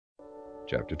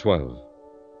Chapter 12.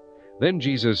 Then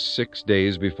Jesus, 6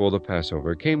 days before the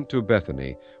Passover, came to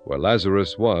Bethany, where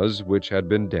Lazarus was, which had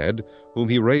been dead, whom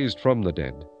he raised from the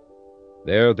dead.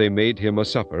 There they made him a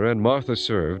supper, and Martha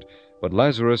served, but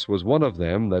Lazarus was one of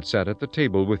them that sat at the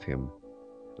table with him.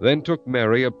 Then took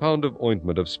Mary a pound of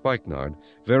ointment of spikenard,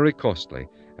 very costly,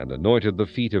 and anointed the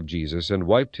feet of Jesus, and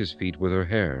wiped his feet with her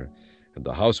hair. And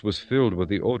the house was filled with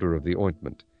the odor of the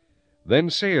ointment.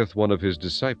 Then saith one of his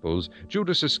disciples,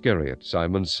 Judas Iscariot,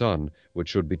 Simon's son, which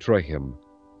should betray him,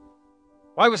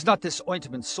 Why was not this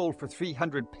ointment sold for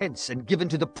 300 pence and given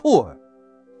to the poor?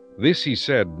 This he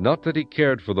said, not that he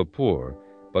cared for the poor,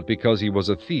 but because he was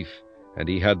a thief, and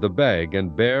he had the bag,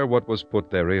 and bare what was put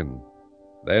therein.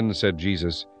 Then said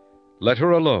Jesus, Let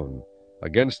her alone.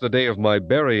 Against the day of my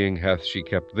burying hath she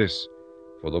kept this.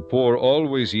 For the poor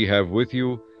always ye have with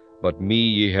you, but me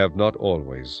ye have not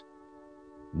always.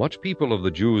 Much people of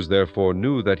the Jews therefore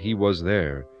knew that he was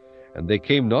there, and they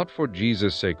came not for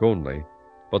Jesus' sake only,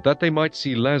 but that they might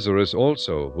see Lazarus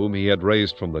also, whom he had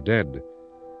raised from the dead.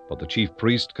 But the chief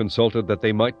priest consulted that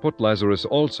they might put Lazarus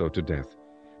also to death,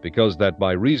 because that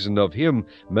by reason of him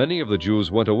many of the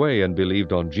Jews went away and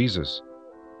believed on Jesus.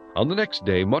 On the next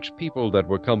day much people that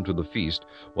were come to the feast,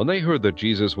 when they heard that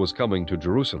Jesus was coming to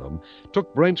Jerusalem,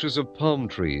 took branches of palm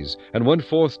trees, and went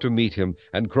forth to meet him,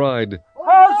 and cried,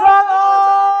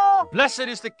 Hosanna! Blessed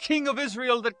is the King of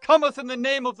Israel that cometh in the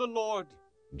name of the Lord.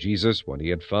 Jesus, when he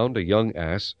had found a young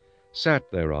ass, sat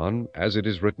thereon, as it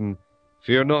is written,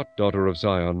 Fear not, daughter of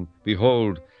Zion,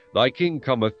 behold, thy king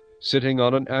cometh, sitting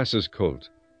on an ass's colt.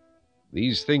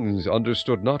 These things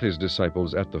understood not his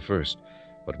disciples at the first.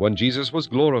 But when Jesus was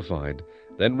glorified,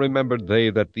 then remembered they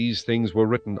that these things were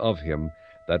written of him,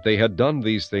 that they had done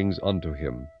these things unto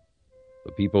him.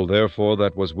 The people therefore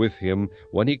that was with him,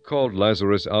 when he called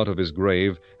Lazarus out of his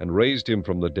grave, and raised him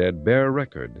from the dead, bear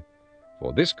record.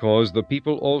 For this cause the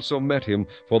people also met him,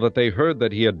 for that they heard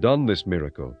that he had done this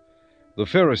miracle. The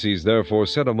Pharisees therefore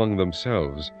said among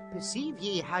themselves, Perceive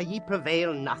ye how ye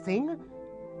prevail nothing?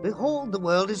 Behold, the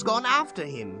world is gone after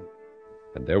him.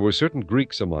 And there were certain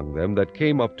Greeks among them that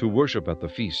came up to worship at the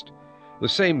feast. The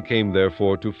same came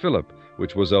therefore to Philip,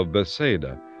 which was of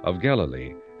Bethsaida, of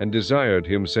Galilee, and desired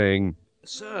him, saying,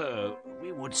 Sir,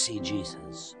 we would see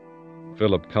Jesus.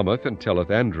 Philip cometh and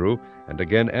telleth Andrew, and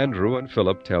again Andrew and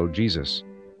Philip tell Jesus.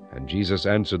 And Jesus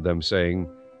answered them, saying,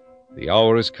 The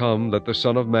hour is come that the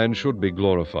Son of Man should be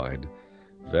glorified.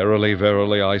 Verily,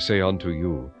 verily, I say unto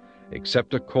you,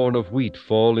 except a corn of wheat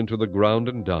fall into the ground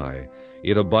and die,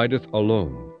 it abideth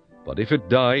alone, but if it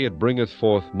die, it bringeth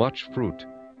forth much fruit.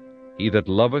 He that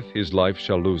loveth his life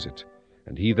shall lose it,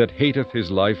 and he that hateth his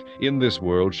life in this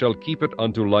world shall keep it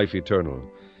unto life eternal.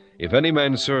 If any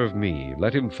man serve me,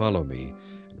 let him follow me,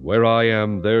 and where I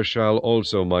am, there shall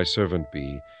also my servant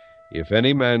be. If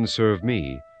any man serve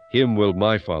me, him will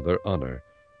my Father honor.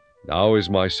 Now is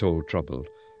my soul troubled,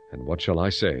 and what shall I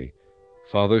say?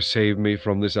 Father, save me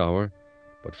from this hour.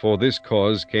 But for this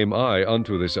cause came I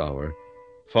unto this hour.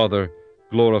 Father,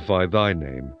 glorify thy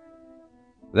name.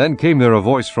 Then came there a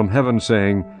voice from heaven,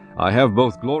 saying, I have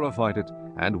both glorified it,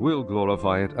 and will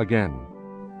glorify it again.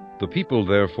 The people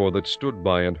therefore that stood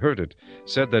by and heard it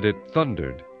said that it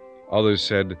thundered. Others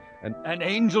said, An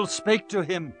angel spake to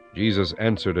him. Jesus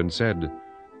answered and said,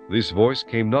 This voice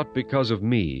came not because of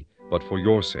me, but for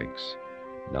your sakes.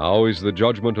 Now is the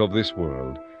judgment of this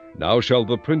world. Now shall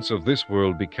the prince of this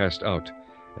world be cast out.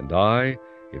 And I,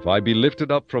 if I be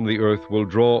lifted up from the earth, will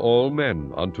draw all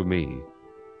men unto me.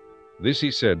 This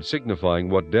he said, signifying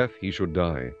what death he should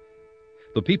die.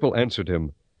 The people answered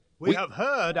him, We have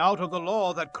heard out of the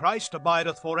law that Christ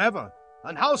abideth forever.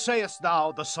 And how sayest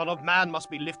thou, the Son of Man must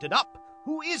be lifted up?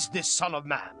 Who is this Son of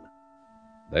Man?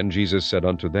 Then Jesus said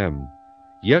unto them,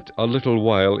 Yet a little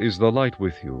while is the light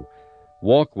with you.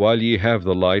 Walk while ye have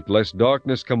the light, lest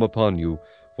darkness come upon you.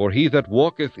 For he that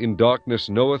walketh in darkness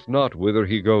knoweth not whither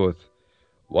he goeth.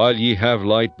 While ye have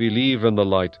light, believe in the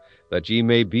light, that ye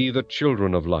may be the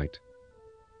children of light.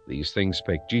 These things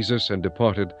spake Jesus, and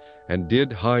departed, and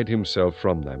did hide himself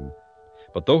from them.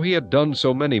 But though he had done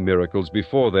so many miracles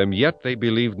before them, yet they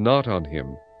believed not on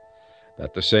him.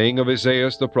 That the saying of Isaiah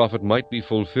the prophet might be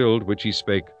fulfilled, which he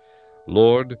spake,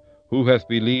 Lord, who hath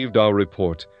believed our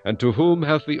report, and to whom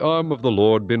hath the arm of the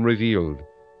Lord been revealed?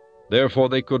 Therefore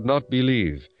they could not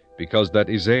believe, because that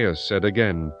Isaiah said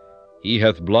again, He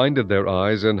hath blinded their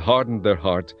eyes, and hardened their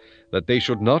heart, that they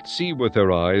should not see with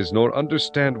their eyes, nor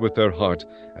understand with their heart,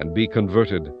 and be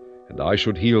converted, and I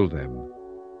should heal them.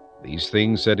 These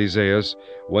things said Isaiah,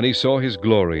 when he saw his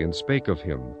glory, and spake of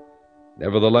him.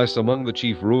 Nevertheless among the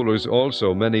chief rulers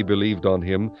also many believed on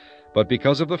him, But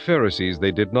because of the Pharisees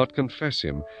they did not confess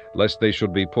him, lest they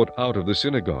should be put out of the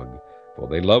synagogue, for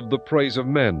they loved the praise of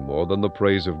men more than the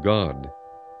praise of God.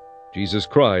 Jesus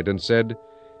cried and said,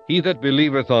 He that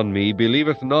believeth on me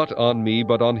believeth not on me,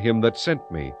 but on him that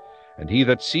sent me. And he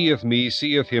that seeth me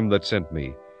seeth him that sent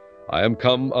me. I am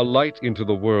come a light into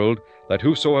the world, that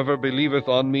whosoever believeth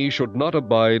on me should not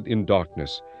abide in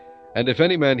darkness. And if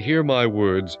any man hear my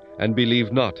words, and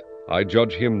believe not, I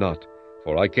judge him not.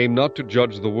 For I came not to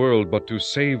judge the world, but to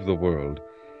save the world.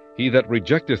 He that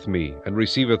rejecteth me, and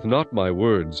receiveth not my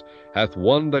words, hath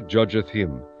one that judgeth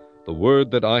him. The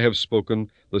word that I have spoken,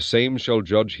 the same shall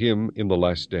judge him in the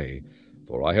last day.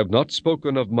 For I have not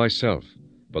spoken of myself,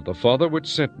 but the Father which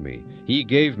sent me, he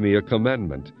gave me a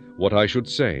commandment, what I should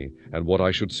say, and what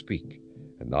I should speak.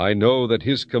 And I know that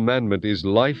his commandment is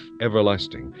life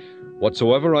everlasting.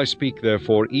 Whatsoever I speak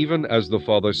therefore, even as the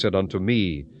Father said unto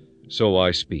me, so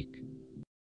I speak.